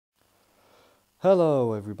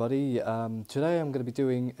Hello everybody, today I'm going to be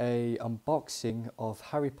doing a unboxing of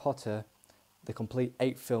Harry Potter, the complete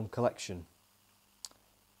 8-film collection.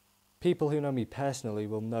 People who know me personally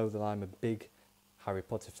will know that I'm a big Harry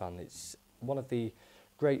Potter fan. It's one of the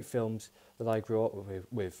great films that I grew up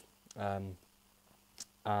with.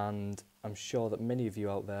 And I'm sure that many of you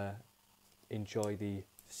out there enjoy the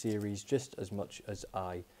series just as much as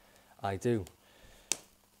I do.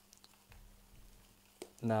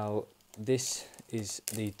 Now, this is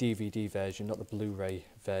the DVD version, not the Blu-ray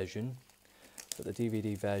version, but the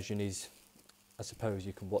DVD version is, I suppose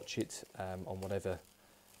you can watch it on whatever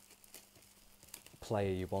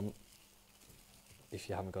player you want, if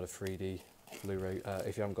you haven't got a 3D Blu-ray,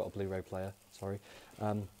 if you haven't got a Blu-ray player, sorry.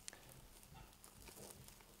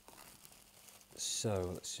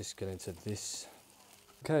 So let's just get into this.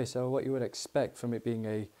 Okay, so what you would expect from it being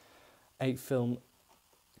a 8-film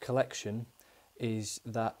collection is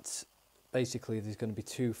that basically there's going to be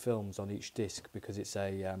 2 films on each disc because it's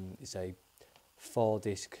a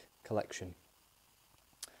 4-disc collection.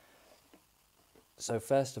 So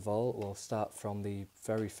first of all, we'll start from the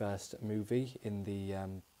very first movie in the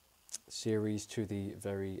series to the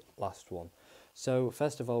very last one. So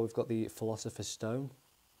first of all, we've got the Philosopher's Stone,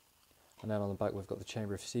 and then on the back we've got the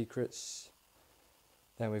Chamber of Secrets.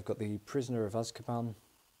 Then we've got the Prisoner of Azkaban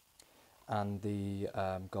and the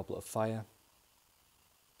Goblet of Fire,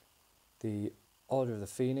 the Order of the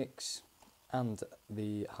Phoenix and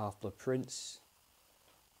the Half-Blood Prince,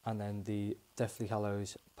 and then the Deathly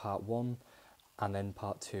Hallows Part 1 and then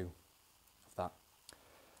Part 2 of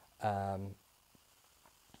that.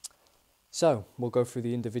 So we'll go through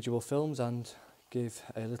the individual films and give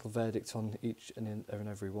a little verdict on each and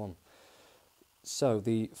every one. So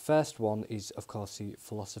the first one is, of course, the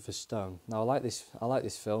Philosopher's Stone. Now I like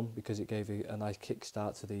this film because it gave a nice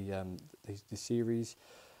kickstart to the series.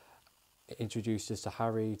 It introduced us to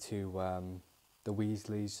Harry, to the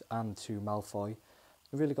Weasleys, and to Malfoy. It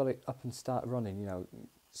really got it up and start running. You know,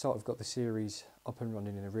 sort of got the series up and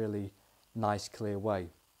running in a really nice, clear way.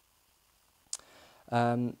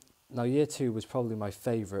 Now, year 2 was probably my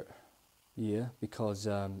favourite year because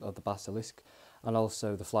of the basilisk, and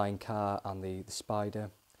also the flying car and the spider.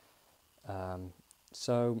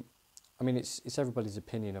 So, I mean, it's everybody's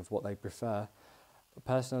opinion of what they prefer. But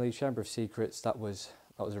personally, Chamber of Secrets, that was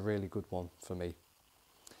a really good one for me.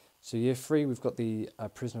 So year 3, we've got the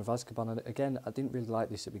Prisoner of Azkaban, and again, I didn't really like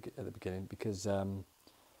this at the beginning because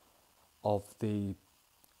of the,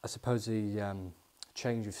 I suppose, the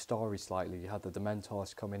change of story slightly. You had the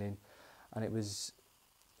Dementors coming in, and it was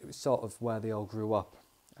sort of where they all grew up,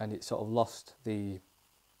 and it sort of lost the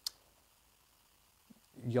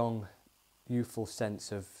young, youthful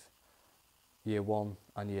sense of year 1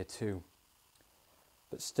 and year 2.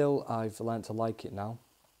 But still, I've learnt to like it now.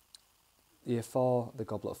 Year 4, the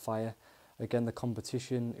Goblet of Fire. Again, the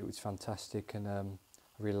competition, it was fantastic, and I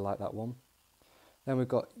really liked that one. Then we've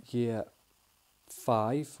got year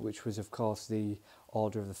 5, which was, of course, the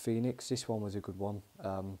Order of the Phoenix. This one was a good one.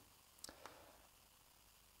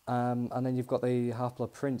 And then you've got the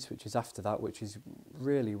Half-Blood Prince, which is after that, which is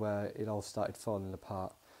really where it all started falling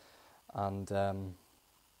apart. And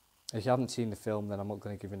if you haven't seen the film, then I'm not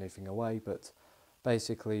going to give anything away, but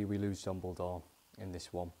basically we lose Dumbledore in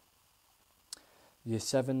this one. Year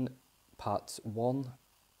 7, Part 1,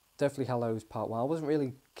 Deathly Hallows Part 1. I wasn't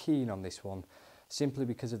really keen on this one, simply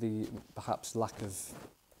because of the perhaps lack of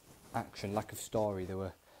action, lack of story. They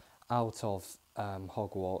were out of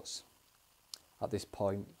Hogwarts at this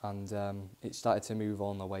point, and it started to move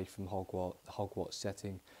on away from the Hogwarts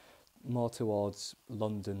setting, more towards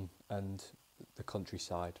London and the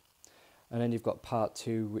countryside. And then you've got Part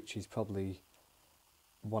 2, which is probably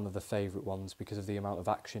one of the favourite ones because of the amount of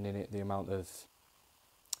action in it, the amount of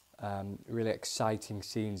really exciting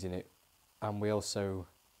scenes in it, and we also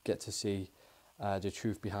get to see the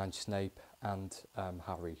truth behind Snape and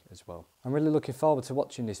Harry as well. I'm really looking forward to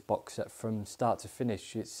watching this box set from start to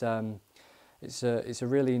finish. It's a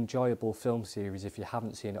really enjoyable film series if you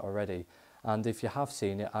haven't seen it already, and if you have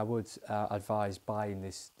seen it, I would advise buying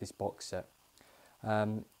this box set.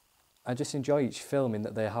 I just enjoy each film in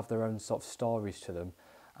that they have their own sort of stories to them,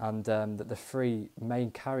 and that the 3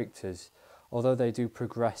 main characters, although they do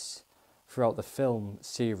progress throughout the film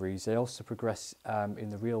series, they also progress in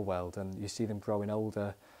the real world, and you see them growing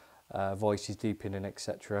older, voices deepening,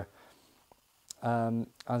 etc. And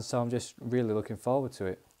so I'm just really looking forward to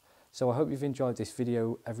it. So I hope you've enjoyed this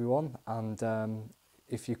video, everyone, and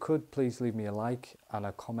if you could, please leave me a like and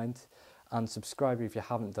a comment, and subscribe if you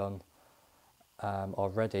haven't done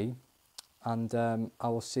already, and I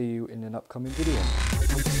will see you in an upcoming video.